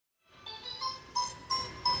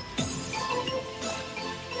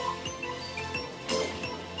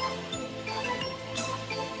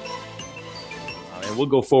we'll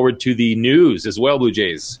go forward to the news as well, Blue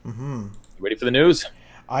Jays. You ready for the news?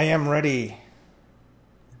 I am ready.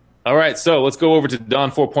 All right, so let's go over to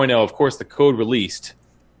Dawn 4.0. Of course, the code released.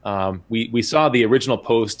 We saw the original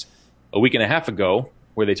post a week and a half ago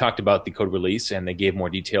where they talked about the code release and they gave more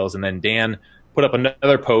details. And then Dan put up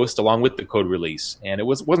another post along with the code release. And it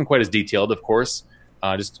wasn't quite as detailed, of course,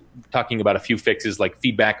 just talking about a few fixes like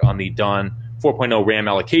feedback on the Dawn 4.0 RAM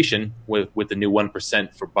allocation with the new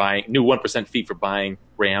 1% for buying, new 1% fee for buying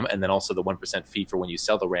RAM, and then also the 1% fee for when you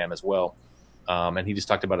sell the RAM as well. And he just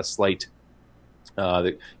talked about a slight.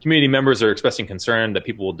 The community members are expressing concern that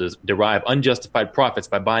people will derive unjustified profits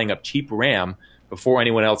by buying up cheap RAM before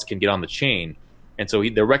anyone else can get on the chain. And so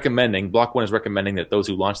they're recommending, block.one is recommending that those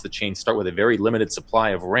who launch the chain start with a very limited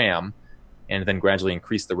supply of RAM and then gradually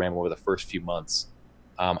increase the RAM over the first few months.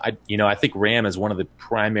 I think RAM is one of the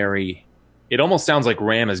primary, it almost sounds like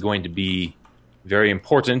RAM is going to be very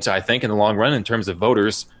important, I think, in the long run in terms of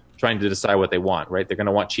voters trying to decide what they want, right? They're going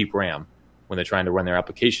to want cheap RAM when they're trying to run their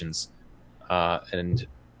applications. And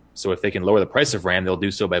so if they can lower the price of RAM, they'll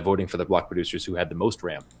do so by voting for the block producers who had the most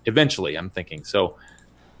RAM. Eventually, I'm thinking. So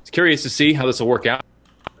it's curious to see how this will work out.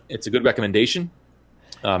 It's a good recommendation.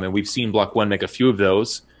 And we've seen block.one make a few of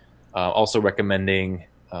those, also recommending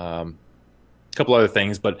a couple other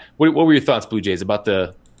things. But what were your thoughts, Blue Jays, about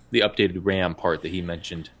the updated RAM part that he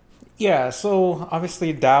mentioned? Yeah, so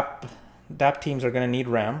obviously DApp teams are going to need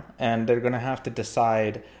RAM, and they're going to have to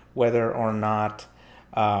decide whether or not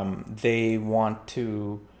they want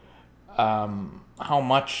to, how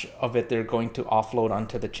much of it they're going to offload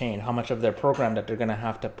onto the chain, how much of their program that they're going to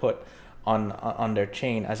have to put on their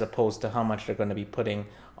chain, as opposed to how much they're going to be putting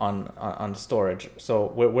on storage. So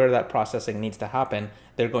where that processing needs to happen,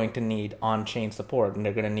 they're going to need on-chain support, and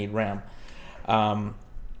they're going to need RAM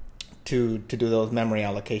to do those memory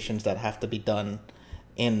allocations that have to be done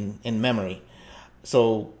in memory.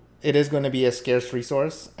 So it is going to be a scarce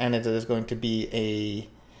resource, and it is going to be a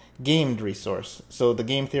gamed resource. So the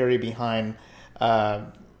game theory behind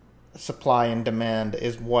supply and demand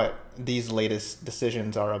is what these latest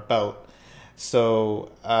decisions are about.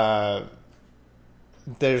 So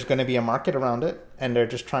there's going to be a market around it, and they're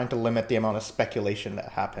just trying to limit the amount of speculation that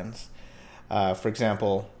happens. For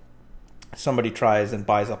example, somebody tries and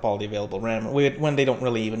buys up all the available RAM when they don't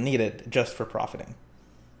really even need it, just for profiting.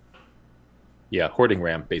 Yeah, hoarding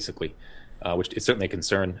RAM, basically, which is certainly a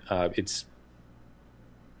concern. It's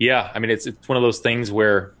one of those things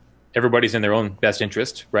where everybody's in their own best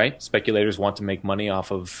interest, right? Speculators want to make money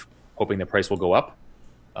off of hoping the price will go up.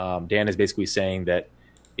 Dan is basically saying that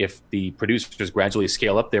if the producers gradually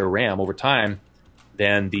scale up their RAM over time,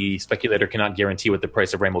 then the speculator cannot guarantee what the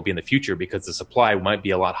price of RAM will be in the future because the supply might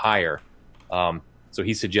be a lot higher. So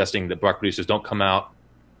he's suggesting that block producers don't come out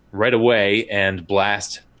right away and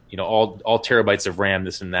blast all terabytes of RAM,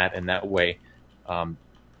 this and that way.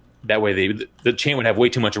 That way the chain would have way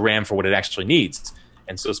too much RAM for what it actually needs.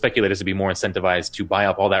 And so speculators would be more incentivized to buy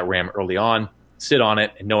up all that RAM early on, sit on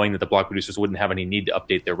it, and knowing that the block producers wouldn't have any need to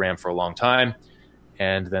update their RAM for a long time.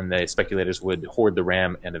 And then the speculators would hoard the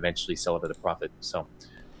RAM and eventually sell it at a profit. So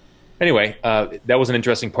anyway, that was an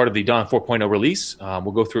interesting part of the Dawn 4.0 release.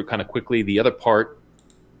 We'll go through it kind of quickly. The other part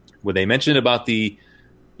where they mentioned about the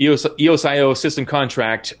EOS system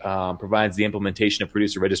contract provides the implementation of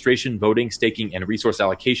producer registration, voting, staking, and resource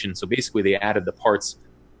allocation. So basically, they added the parts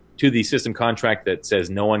to the system contract that says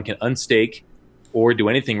no one can unstake or do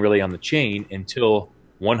anything really on the chain until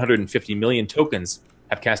 150 million tokens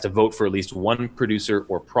have cast a vote for at least one producer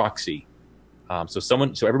or proxy. So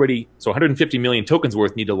 150 million tokens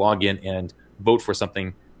worth need to log in and vote for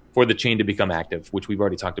something for the chain to become active, which we've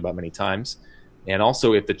already talked about many times. And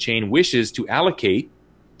also, if the chain wishes to allocate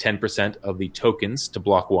 10% of the tokens to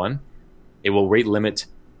block.one, it will rate limit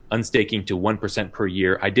unstaking to 1% per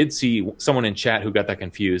year. I did see someone in chat who got that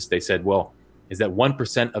confused. They said, well, is that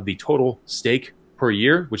 1% of the total stake per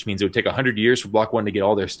year, which means it would take 100 years for block.one to get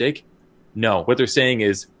all their stake? No, what they're saying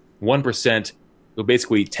is 1%, will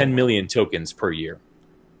basically 10 million tokens per year.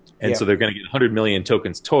 And so they're going to get 100 million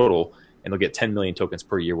tokens total, and they'll get 10 million tokens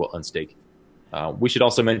per year will unstake. We should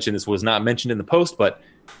also mention, this was not mentioned in the post, but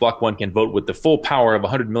block.one can vote with the full power of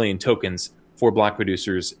 100 million tokens for block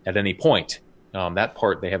producers at any point. That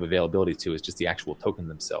part they have availability to is just the actual token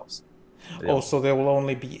themselves. So they will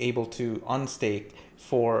only be able to unstake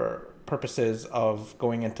for purposes of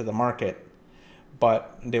going into the market,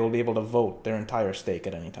 but they will be able to vote their entire stake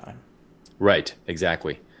at any time. Right,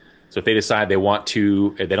 exactly. So if they decide they want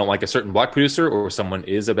to, if they don't like a certain block producer or someone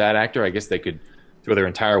is a bad actor, I guess they could throw their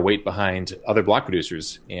entire weight behind other block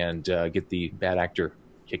producers and get the bad actor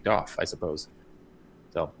kicked off, I suppose.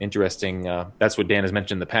 So interesting. That's what Dan has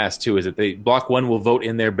mentioned in the past too, is that block.one will vote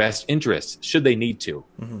in their best interests should they need to.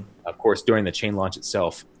 Of course, during the chain launch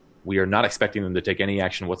itself, we are not expecting them to take any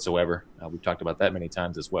action whatsoever. We've talked about that many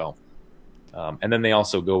times as well. And then they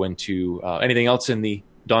also go into anything else in the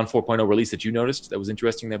Dawn 4.0 release that you noticed that was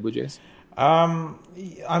interesting there, Blue Jays? I'm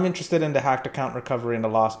interested in the hacked account recovery and the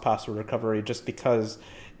lost password recovery, just because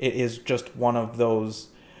it is just one of those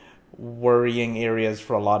worrying areas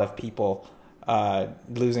for a lot of people,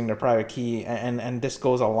 losing their private key, and this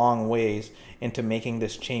goes a long ways into making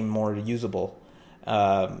this chain more usable.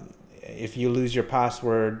 If you lose your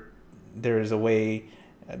password, there's a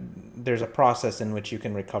process in which you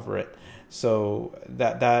can recover it. So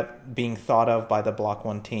that being thought of by the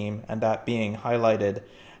block.one team, and that being highlighted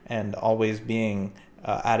and always being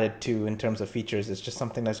added to in terms of features, is just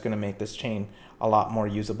something that's going to make this chain a lot more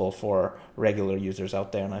usable for regular users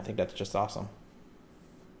out there, and I think that's just awesome.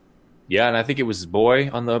 Yeah, and I think it was Boy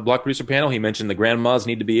on the block producer panel. He mentioned the grandmas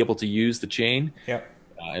need to be able to use the chain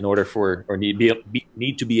in order for, or need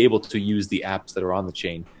to be able to use the apps that are on the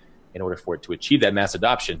chain in order for it to achieve that mass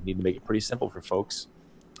adoption. Need to make it pretty simple for folks.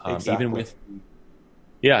 Exactly. Even with,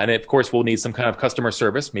 and of course we'll need some kind of customer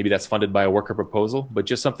service. Maybe that's funded by a worker proposal, but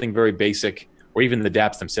just something very basic, or even the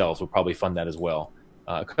dApps themselves will probably fund that as well.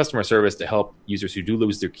 Customer service to help users who do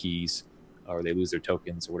lose their keys, or they lose their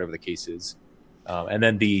tokens, or whatever the case is. And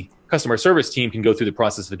then the customer service team can go through the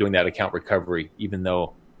process of doing that account recovery, even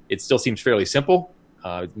though it still seems fairly simple.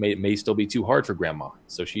 It may still be too hard for grandma.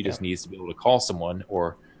 So she just needs to be able to call someone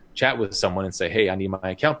or chat with someone and say, hey, I need my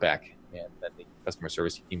account back. And then the customer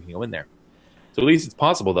service team can go in there. So at least it's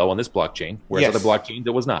possible, though, on this blockchain, whereas other blockchains,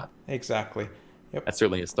 it was not. Exactly. Yep. That's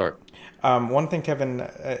certainly a start. One thing, Kevin,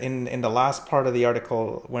 in the last part of the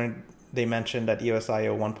article, when they mentioned that EOS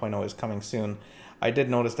 1.0 is coming soon, I did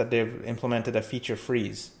notice that they've implemented a feature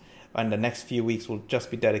freeze, and the next few weeks will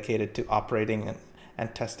just be dedicated to operating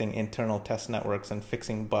and testing internal test networks and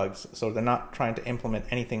fixing bugs. So they're not trying to implement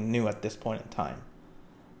anything new at this point in time.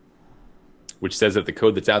 Which says that the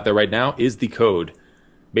code that's out there right now is the code,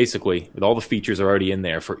 basically, with all the features already in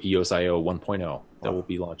there for EOS 1.0 that will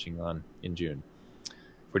be launching in June.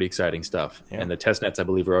 Pretty exciting stuff. Yeah. And the test nets, I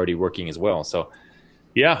believe, are already working as well. So,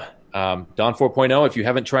 Dawn 4.0, if you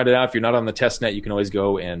haven't tried it out, if you're not on the test net, you can always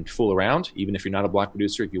go and fool around. Even if you're not a block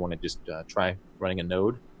producer, if you want to just try running a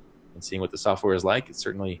node and seeing what the software is like, it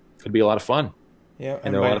certainly could be a lot of fun. Yeah,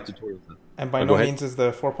 and there are a lot of tutorials. And by no means is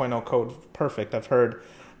the 4.0 code perfect. I've heard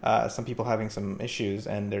some people having some issues,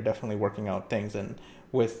 and they're definitely working out things. And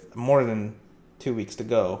with more than 2 weeks to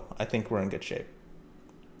go, I think we're in good shape.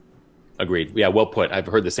 Agreed. Yeah, well put. I've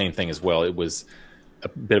heard the same thing as well. It was a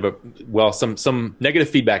bit of some negative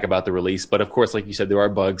feedback about the release, but of course, like you said, there are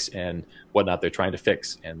bugs and whatnot they're trying to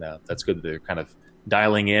fix, and that's good that they're kind of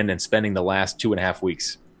dialing in and spending the last 2.5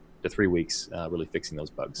 weeks to 3 weeks really fixing those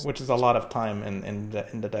bugs. Which is a lot of time in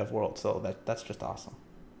the dev world, so that's just awesome.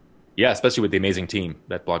 Yeah, especially with the amazing team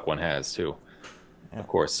that block.one has too, of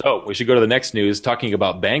course. So we should go to the next news, talking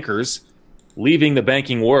about bankers leaving the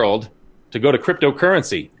banking world to go to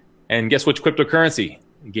cryptocurrency. And guess which cryptocurrency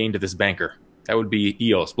gained to this banker? That would be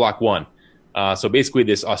EOS, block.one. So basically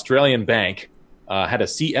this Australian bank had a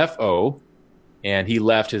CFO, and he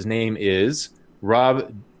left. His name is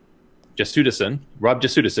Rob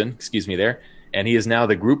Jasudison, excuse me there. And he is now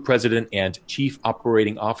the group president and chief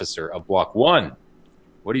operating officer of block.one.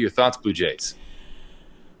 What are your thoughts, Blue Jays?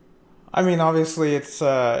 I mean, obviously, it's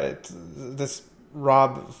this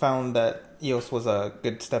Rob found that EOS was a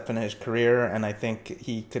good step in his career, and I think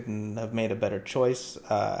he couldn't have made a better choice.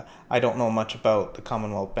 I don't know much about the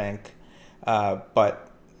Commonwealth Bank,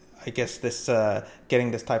 but I guess this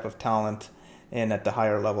getting this type of talent in at the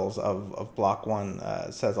higher levels of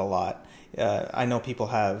block.one says a lot. I know people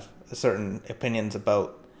have certain opinions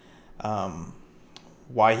about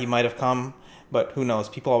why he might have come, but who knows?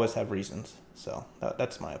 People always have reasons. So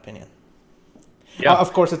that's my opinion. Yeah.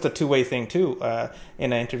 Of course, it's a two-way thing too.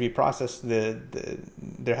 In an interview process,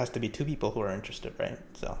 there has to be two people who are interested, right?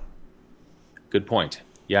 So, good point.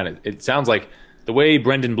 Yeah, and it sounds like the way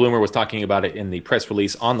Brendan Bloomer was talking about it in the press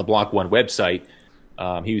release on the block.one website,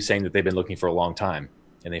 he was saying that they've been looking for a long time,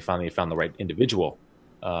 and they finally found the right individual.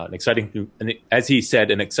 As he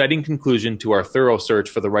said, an exciting conclusion to our thorough search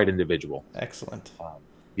for the right individual. Excellent.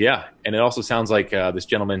 Yeah, and it also sounds like this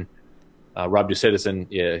gentleman, Rob Jasudison,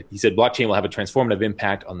 he said blockchain will have a transformative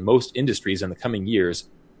impact on most industries in the coming years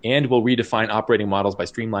and will redefine operating models by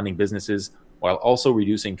streamlining businesses while also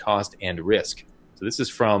reducing cost and risk. So this is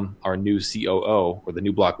from our new COO, or the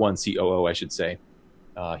new block.one COO, I should say.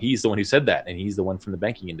 He's the one who said that, and he's the one from the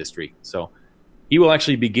banking industry. So he will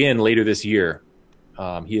actually begin later this year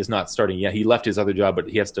He is not starting yet. He left his other job, but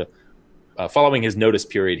he has to, following his notice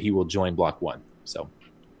period, he will join block.one. So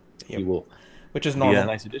he will, which is normal. be a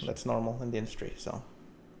nice addition. That's normal in the industry. So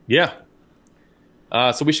yeah.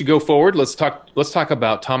 So we should go forward. Let's talk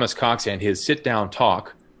about Thomas Cox and his sit-down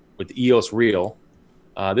talk with EOS Real.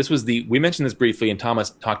 We mentioned this briefly, and Thomas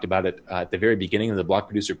talked about it at the very beginning of the block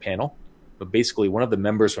producer panel. But basically, one of the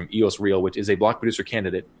members from EOS Real, which is a block producer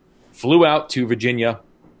candidate, flew out to Virginia,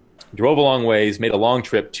 drove a long ways, made a long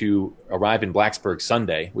trip to arrive in Blacksburg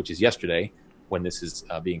Sunday, which is yesterday when this is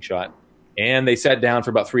being shot. And they sat down for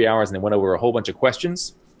about 3 hours and they went over a whole bunch of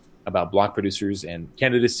questions about block producers and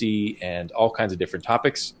candidacy and all kinds of different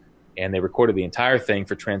topics. And they recorded the entire thing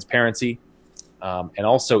for transparency. And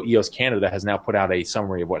also EOS Canada has now put out a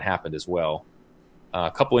summary of what happened as well. A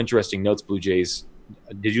couple interesting notes, Bluejays.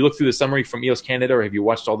 Did you look through the summary from EOS Canada, or have you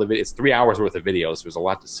watched all the videos? It's 3 hours worth of videos. So there's a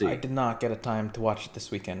lot to see. I did not get a time to watch it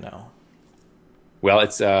this weekend, no. Well,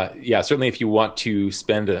 it's certainly if you want to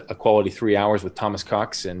spend a quality 3 hours with Thomas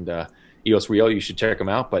Cox and EOS Real, you should check them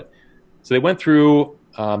out. But so they went through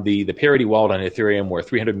the parity wallet on Ethereum where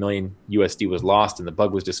 300 million USD was lost and the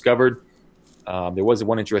bug was discovered. There was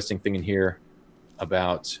one interesting thing in here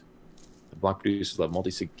about the block producers love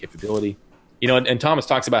multi-sig capability. And Thomas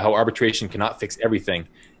talks about how arbitration cannot fix everything.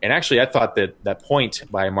 And actually, I thought that point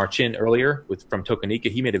by Marcin earlier from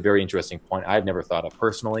Tokenika, he made a very interesting point I've never thought of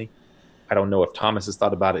personally. I don't know if Thomas has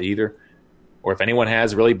thought about it either, or if anyone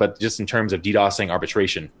has really, but just in terms of DDoSing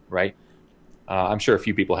arbitration, right? I'm sure a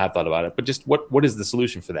few people have thought about it, but just what is the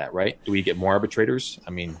solution for that, right? Do we get more arbitrators?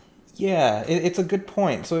 I mean... Yeah, it's a good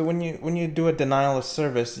point. So when you do a denial of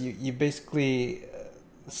service, you basically...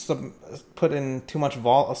 put in so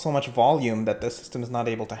much volume that the system is not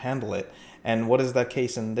able to handle it. And what is the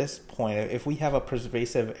case in this point? If we have a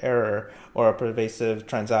pervasive error or a pervasive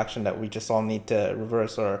transaction that we just all need to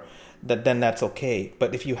reverse, then that's okay.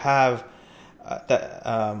 But if you have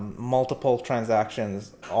multiple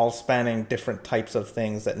transactions all spanning different types of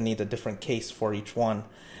things that need a different case for each one,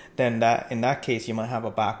 then in that case you might have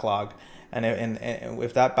a backlog. And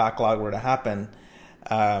if that backlog were to happen,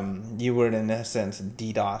 you would, in essence,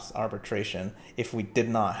 DDoS arbitration if we did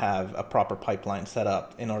not have a proper pipeline set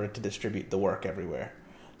up in order to distribute the work everywhere.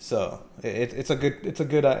 So it's a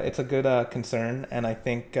good concern, and I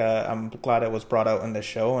think I'm glad it was brought out in the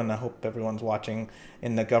show, and I hope everyone's watching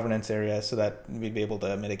in the governance area so that we'd be able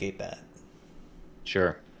to mitigate that.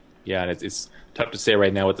 Sure. Yeah, and it's tough to say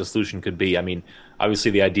right now what the solution could be. I mean, obviously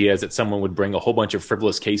the idea is that someone would bring a whole bunch of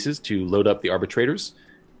frivolous cases to load up the arbitrators,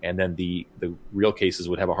 and then the real cases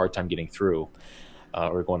would have a hard time getting through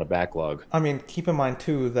or going to backlog. I mean, keep in mind,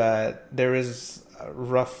 too, that there is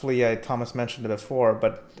roughly, Thomas mentioned it before,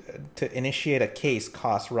 but to initiate a case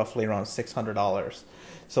costs roughly around $600.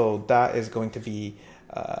 So that is going to be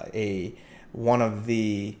one of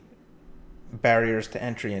the barriers to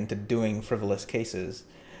entry into doing frivolous cases.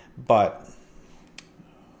 But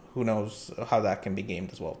who knows how that can be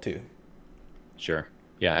gamed as well, too. Sure.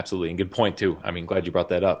 Yeah, absolutely. And good point, too. I mean, glad you brought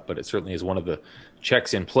that up, but it certainly is one of the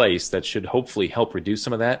checks in place that should hopefully help reduce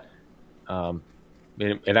some of that.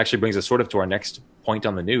 It actually brings us sort of to our next point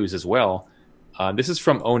on the news as well. This is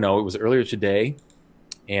from ONO. It was earlier today,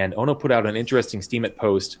 and ONO put out an interesting Steemit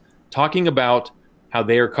post talking about how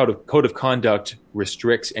their code of conduct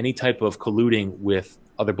restricts any type of colluding with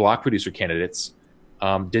other block producer candidates.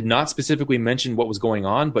 Did not specifically mention what was going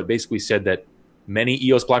on, but basically said that many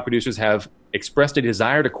EOS block producers have expressed a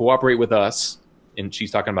desire to cooperate with us, and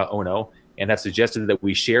she's talking about ONO, and have suggested that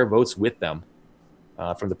we share votes with them.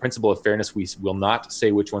 From the principle of fairness, we will not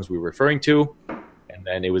say which ones we're referring to. And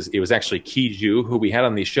then it was actually Ki Ju, who we had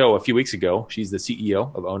on the show a few weeks ago. She's the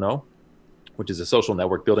CEO of ONO, which is a social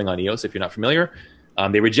network building on EOS, if you're not familiar.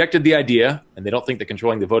 They rejected the idea, and they don't think that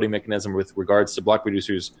controlling the voting mechanism with regards to block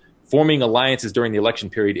producers forming alliances during the election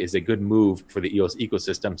period is a good move for the EOS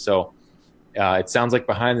ecosystem. So it sounds like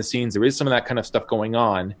behind the scenes there is some of that kind of stuff going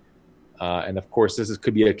on. And of course,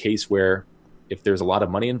 could be a case where if there's a lot of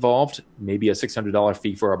money involved, maybe a $600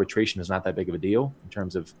 fee for arbitration is not that big of a deal in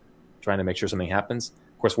terms of trying to make sure something happens.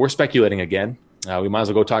 Of course, we're speculating again. We might as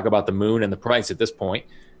well go talk about the moon and the price at this point.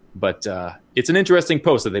 But it's an interesting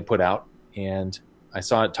post that they put out, and I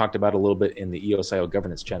saw it talked about a little bit in the EOS.io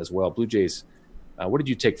governance chat as well. Bluejays, what did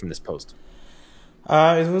you take from this post?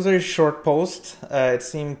 It was a very short post. It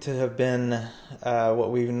seemed to have been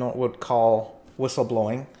what we would call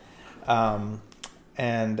whistleblowing.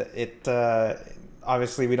 And it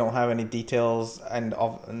obviously we don't have any details, and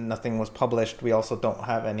nothing was published. We also don't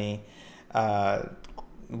have any.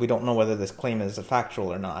 We don't know whether this claim is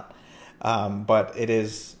factual or not. But it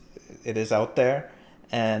is out there,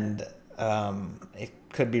 and it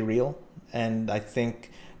could be real. and I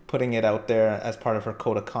think putting it out there as part of her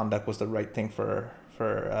code of conduct was the right thing for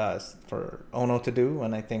ONO to do,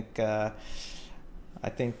 and I think it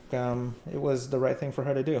was the right thing for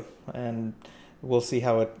her to do, and we'll see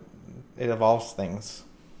how it evolves things.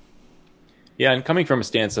 Yeah, and coming from a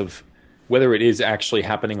stance of whether it is actually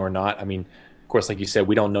happening or not, I mean, of course, like you said,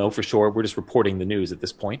 we don't know for sure. We're just reporting the news at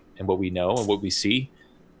this point and what we know and what we see.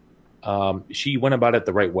 She went about it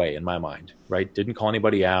the right way, in my mind, right? Didn't call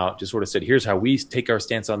anybody out, just sort of said, here's how we take our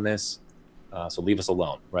stance on this, so leave us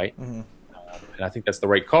alone, right? Mm-hmm. And I think that's the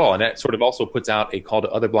right call. And that sort of also puts out a call to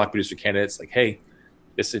other block producer candidates like, hey,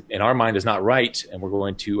 this in our mind is not right, and we're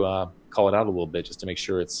going to call it out a little bit just to make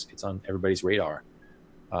sure it's on everybody's radar.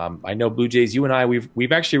 I know Bluejays, you and I,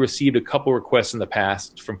 we've actually received a couple requests in the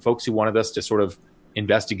past from folks who wanted us to sort of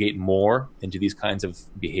investigate more into these kinds of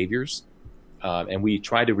behaviors. And we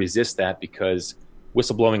try to resist that because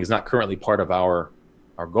whistleblowing is not currently part of our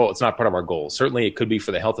goal. It's not part of our goal. Certainly it could be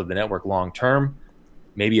for the health of the network long term.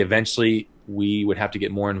 Maybe eventually we would have to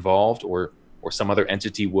get more involved, or some other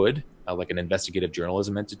entity would, like an investigative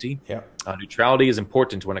journalism entity. Yeah. Neutrality is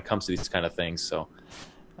important when it comes to these kind of things. So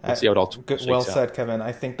we'll see how it all shakes well out. said, Kevin.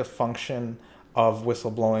 I think the function of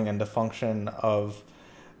whistleblowing and the function of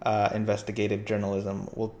investigative journalism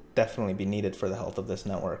will definitely be needed for the health of this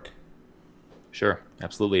network. Sure,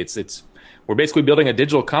 absolutely. We're basically building a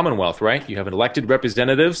digital commonwealth, right? You have elected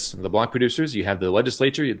representatives, the block producers. You have the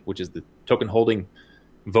legislature, which is the token holding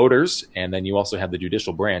voters, and then you also have the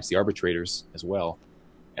judicial branch, the arbitrators as well,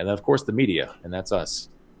 and then of course the media, and that's us.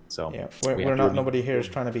 So yeah, we're not. Nobody here is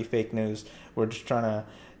trying to be fake news. We're just trying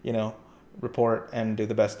to, report and do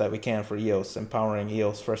the best that we can for EOS, empowering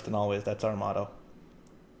EOS first and always. That's our motto.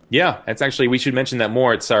 Yeah, that's actually, we should mention that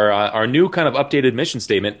more. It's our new kind of updated mission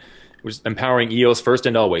statement. We're empowering EOS first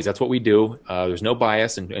and always. That's what we do. There's no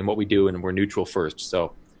bias in what we do, and we're neutral first.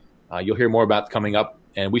 So you'll hear more about coming up.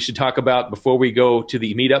 And we should talk about, before we go to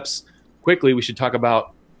the meetups, quickly, we should talk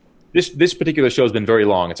about this particular show has been very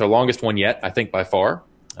long. It's our longest one yet, I think, by far.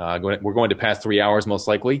 We're going to pass 3 hours, most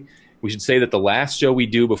likely. We should say that the last show we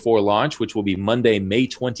do before launch, which will be Monday, May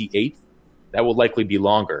 28th, that will likely be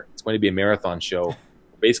longer. It's going to be a marathon show,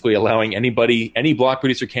 basically allowing any block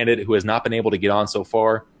producer candidate who has not been able to get on so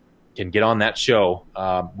far can get on that show.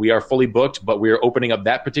 We are fully booked, but we are opening up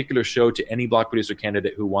that particular show to any block producer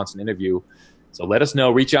candidate who wants an interview. So let us know.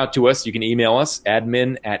 Reach out to us. You can email us,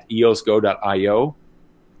 admin@eosgo.io,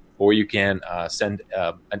 or you can send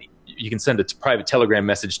a private Telegram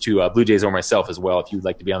message to Bluejays or myself as well if you'd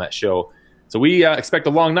like to be on that show. So we expect a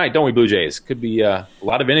long night, don't we, Bluejays? Could be a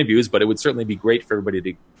lot of interviews, but it would certainly be great for everybody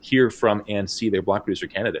to hear from and see their block producer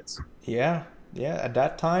candidates. Yeah. At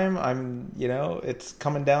that time, it's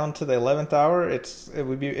coming down to the 11th hour.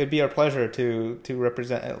 It'd be our pleasure to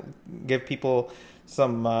represent, give people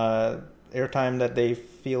some airtime that they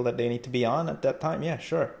feel that they need to be on at that time. Yeah,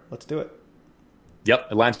 sure. Let's do it. Yep.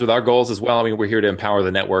 It aligns with our goals as well. I mean, we're here to empower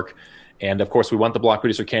the network. And of course, we want the block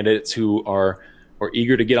producer candidates who are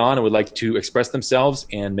eager to get on and would like to express themselves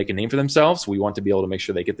and make a name for themselves. We want to be able to make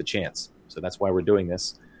sure they get the chance. So that's why we're doing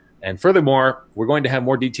this. And furthermore, we're going to have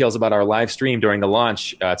more details about our live stream during the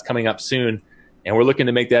launch. It's coming up soon. And we're looking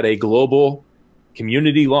to make that a global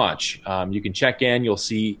community launch. You can check in.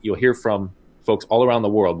 You'll hear from folks all around the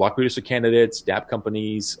world, block producer candidates, DApp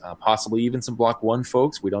companies, possibly even some block.one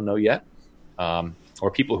folks. We don't know yet.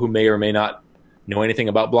 Or people who may or may not know anything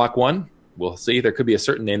about block.one. We'll see. There could be a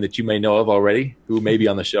certain name that you may know of already who may be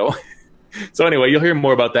on the show. So anyway, you'll hear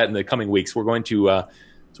more about that in the coming weeks. We're going to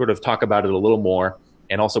sort of talk about it a little more,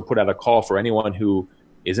 and also put out a call for anyone who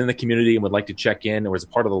is in the community and would like to check in or is a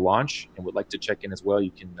part of the launch and would like to check in as well.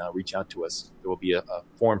 You can reach out to us. There will be a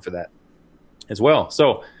form for that as well.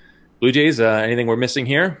 So, Bluejays, anything we're missing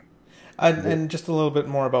here? And just a little bit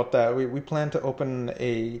more about that. We plan to open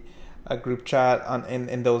a group chat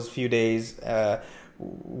in those few days.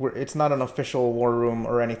 It's not an official war room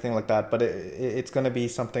or anything like that, but it's going to be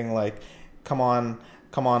something like, come on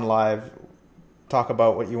live, talk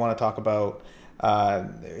about what you want to talk about.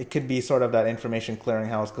 It could be sort of that information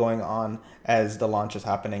clearinghouse going on as the launch is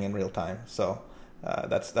happening in real time. So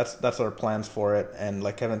that's our plans for it. And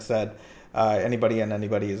like Kevin said, anybody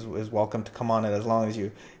is welcome to come on it as long as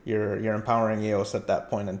you're empowering EOS at that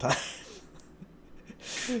point in time.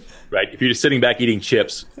 Right. If you're just sitting back eating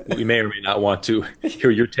chips, we may or may not want to hear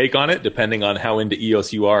your take on it, depending on how into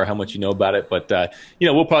EOS you are, how much you know about it. But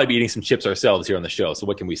we'll probably be eating some chips ourselves here on the show. So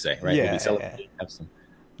what can we say, right? Yeah. Have some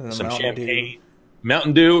champagne.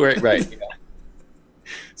 Mountain Dew, right. Yeah.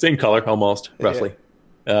 Same color, almost, roughly.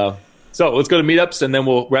 Yeah. So let's go to meetups, and then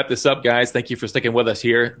we'll wrap this up, guys. Thank you for sticking with us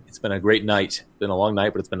here. It's been a great night. It's been a long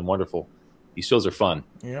night, but it's been wonderful. These shows are fun.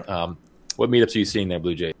 Yeah. What meetups are you seeing there,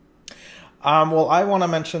 Blue Jay? Well, I want to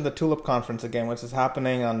mention the Tulip Conference again, which is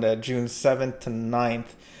happening on the June 7th to 9th.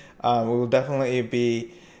 We will definitely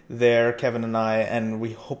be there, Kevin and I, and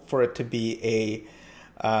we hope for it to be a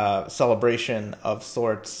celebration of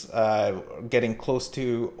sorts, getting close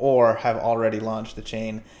to or have already launched the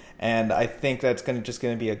chain. And I think that's just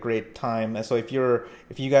going to be a great time. So if you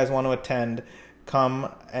guys want to attend,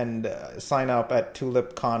 come and sign up at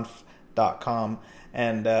tulipconf.com.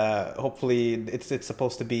 And hopefully it's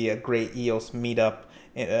supposed to be a great EOS meetup,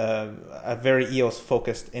 a very EOS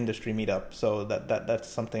focused industry meetup. So that's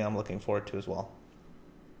something I'm looking forward to as well.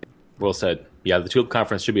 Well said. Yeah, the Tulip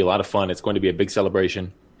Conference should be a lot of fun. It's going to be a big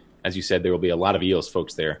celebration. As you said, there will be a lot of EOS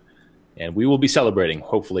folks there. And we will be celebrating,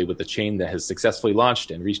 hopefully, with the chain that has successfully launched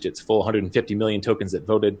and reached its full 150 million tokens that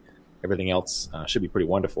voted. Everything else should be pretty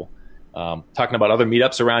wonderful. Talking about other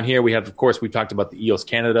meetups around here, we've talked about the EOS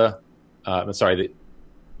Canada, the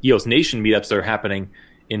EOS Nation meetups that are happening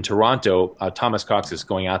in Toronto. Thomas Cox is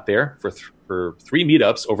going out there for 3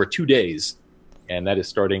 meetups over 2 days. And that is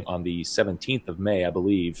starting on the 17th of May, I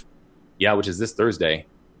believe. Yeah, which is this Thursday.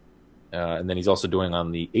 And then he's also doing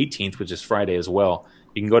on the 18th, which is Friday as well.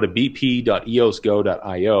 You can go to bp.eosgo.io,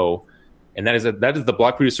 and that is the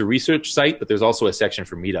block producer research site, but there's also a section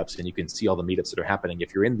for meetups, and you can see all the meetups that are happening.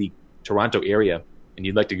 If you're in the Toronto area and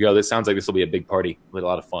you'd like to go, this sounds like this will be a big party with a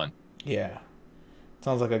lot of fun. Yeah.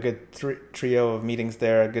 Sounds like a good trio of meetings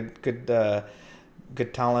there, a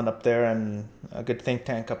good talent up there, and a good think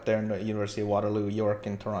tank up there in the University of Waterloo, York,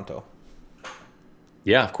 and Toronto.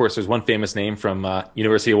 Yeah, of course, there's one famous name from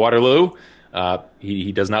University of Waterloo.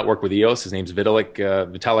 He does not work with EOS. His name's Vitalik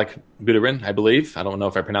Buterin, I believe. I don't know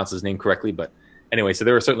if I pronounced his name correctly, but anyway, so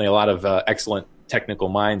there are certainly a lot of excellent technical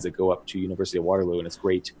minds that go up to University of Waterloo, and it's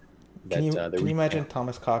great. Can you imagine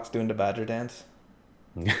Thomas Cox doing the Badger dance?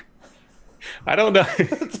 I don't know.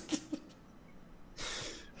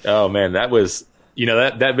 Oh man, that was,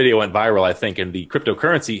 that video went viral, I think, and the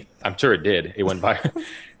cryptocurrency, I'm sure it did. It went viral.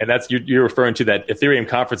 And that's, you're referring to that Ethereum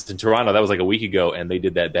conference in Toronto. That was like a week ago, and they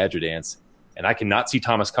did that Badger dance. And I cannot see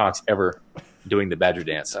Thomas Cox ever doing the Badger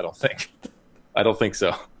dance. I don't think so.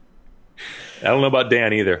 I don't know about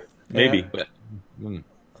Dan either. Maybe, but how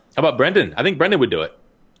about Brendan? I think Brendan would do it.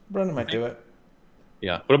 Brendan might do it.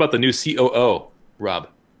 Yeah. What about the new COO, Rob?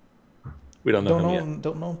 We don't know him yet.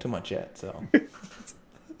 Don't know him too much yet, so.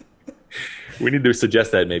 We need to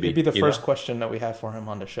suggest that maybe. It'd be the first question that we have for him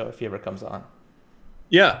on the show if he ever comes on.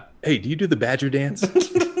 Yeah. Hey, do you do the Badger dance?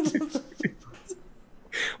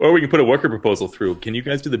 Or we can put a worker proposal through. Can you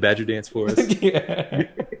guys do the Badger dance for us? Yeah.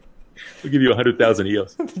 We'll give you 100,000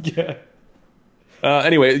 EOS. Yeah.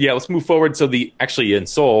 Anyway, yeah, let's move forward. So actually in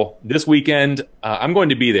Seoul, this weekend, I'm going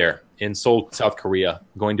to be there in Seoul, South Korea.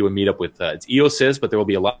 I'm going to a meetup with it's EOSIS, but there will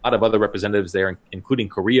be a lot of other representatives there, including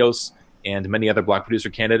Koreos and many other block producer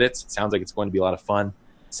candidates. It sounds like it's going to be a lot of fun.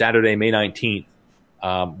 Saturday, May 19th,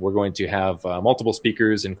 we're going to have multiple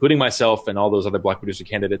speakers, including myself and all those other block producer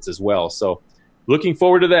candidates as well. So looking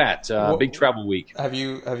forward to that. Big travel week. Have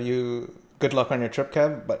you good luck on your trip,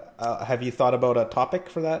 Kev, but have you thought about a topic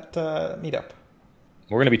for that meetup?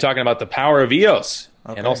 We're going to be talking about the power of EOS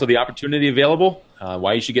and also the opportunity available,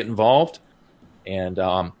 why you should get involved, and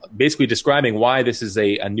basically describing why this is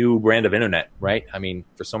a new brand of internet, right? I mean,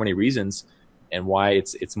 for so many reasons, and why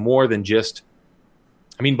it's more than just,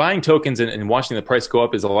 buying tokens and watching the price go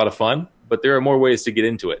up is a lot of fun, but there are more ways to get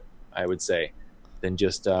into it, I would say, than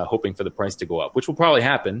just hoping for the price to go up, which will probably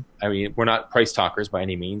happen. We're not price talkers by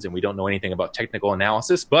any means, and we don't know anything about technical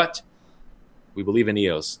analysis, but we believe in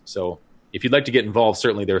EOS. So if you'd like to get involved,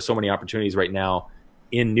 certainly there are so many opportunities right now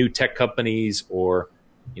in new tech companies, or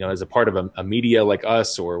as a part of a media like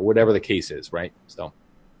us, or whatever the case is, right? So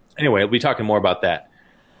anyway, we'll be talking more about that.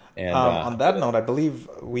 And on that note, I believe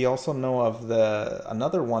we also know of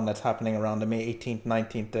another one that's happening around the May 18th,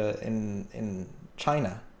 19th in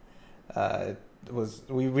China.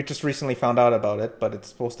 We just recently found out about it, but it's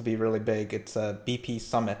supposed to be really big. It's a BP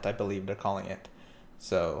Summit, I believe they're calling it.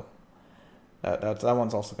 So that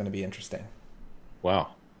one's also going to be interesting. Wow.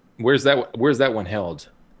 Where's that one held?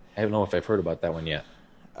 I don't know if I've heard about that one yet.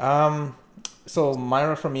 So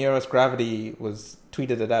Myra from EOS Gravity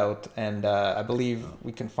tweeted it out, and I believe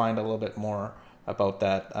we can find a little bit more about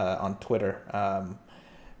that on Twitter,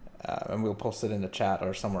 and we'll post it in the chat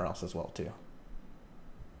or somewhere else as well too.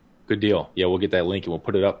 Good deal. Yeah, we'll get that link and we'll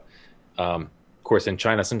put it up. Of course, in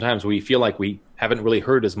China, sometimes we feel like we haven't really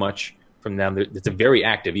heard as much from them. It's a very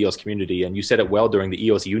active EOS community, and you said it well during the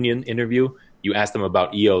EOS Union interview. You asked them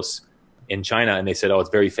about EOS in China, and they said, "Oh,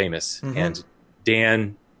 it's very famous." Mm-hmm. And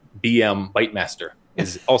Dan BM Bytemaster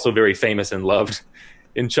is also very famous and loved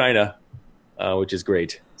in China. which is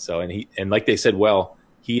great. So, and like they said, well,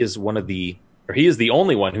 he is he is the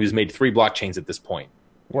only one who's made 3 blockchains at this point,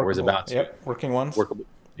 or is Workable. about to. Yep. Working ones. Workable.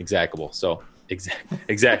 Exactable. So,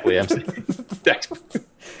 exactly. I'm saying,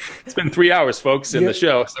 it's been 3 hours, folks, in the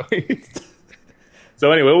show. So,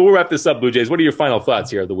 so anyway, we'll wrap this up, Blue Jays. What are your final thoughts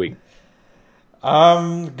here of the week?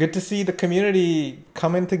 Good to see the community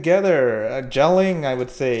coming together, gelling. I would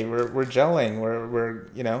say we're gelling.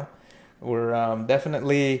 We're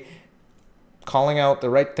definitely calling out the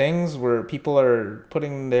right things. Where people are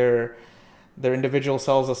putting their individual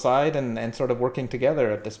selves aside and sort of working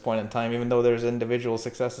together at this point in time. Even though there's individual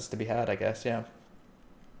successes to be had, I guess. Yeah.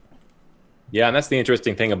 Yeah, and that's the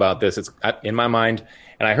interesting thing about this. It's in my mind,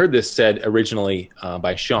 and I heard this said originally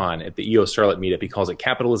by Sean at the EOS Charlotte meetup. He calls it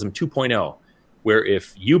capitalism 2.0, where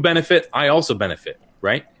if you benefit, I also benefit,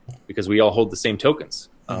 right? Because we all hold the same tokens.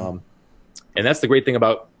 And that's the great thing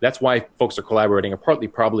that's why folks are collaborating, or partly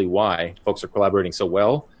probably why folks are collaborating so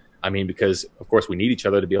well. I mean, because of course we need each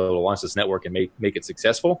other to be able to launch this network and make it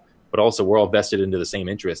successful, but also we're all vested into the same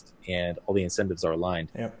interest and all the incentives are aligned.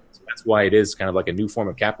 Yep. So that's why it is kind of like a new form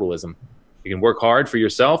of capitalism. You can work hard for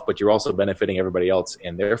yourself, but you're also benefiting everybody else,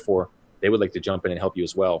 and therefore they would like to jump in and help you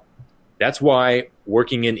as well. That's why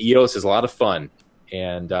working in EOS is a lot of fun,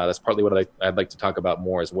 and that's partly what I'd like to talk about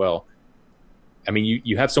more as well. I mean,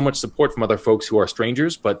 you have so much support from other folks who are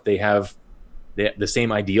strangers, but they have the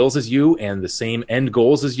same ideals as you and the same end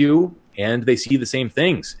goals as you, and they see the same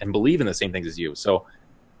things and believe in the same things as you. So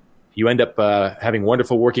you end up having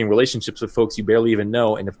wonderful working relationships with folks you barely even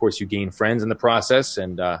know, and of course you gain friends in the process.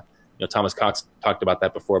 And Thomas Cox talked about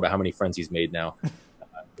that before, about how many friends he's made now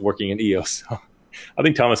working in EOS. So I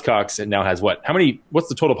think Thomas Cox now has what's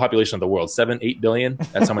the total population of the world? 7-8 billion?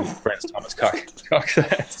 That's how many friends Thomas Cox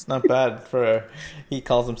has. It's not bad he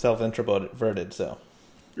calls himself introverted, so.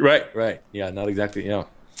 Right. Yeah, not exactly,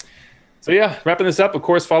 So yeah, wrapping this up, of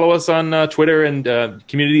course, follow us on Twitter, and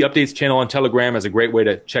community updates channel on Telegram is a great way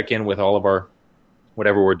to check in with all of our,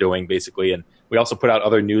 whatever we're doing, basically. And we also put out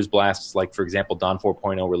other news blasts, like, for example, Dawn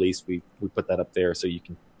 4.0 release. We put that up there so you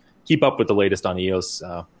can keep up with the latest on EOS.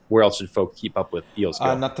 Where else should folks keep up with EOS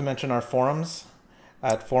Go? Not to mention our forums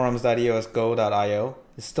at forums.eosgo.io.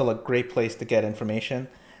 It's still a great place to get information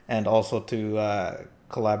and also to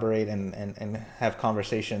collaborate and have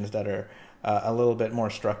conversations that are a little bit more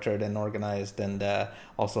structured and organized, and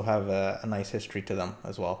also have a nice history to them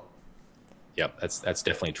as well. Yep, that's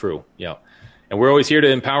definitely true. Yeah. And we're always here to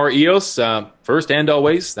empower EOS first and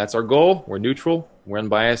always. That's our goal. We're neutral, we're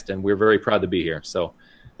unbiased, and we're very proud to be here. So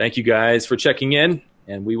thank you guys for checking in,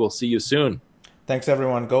 and we will see you soon. Thanks,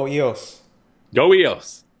 everyone. Go EOS. Go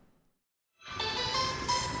EOS.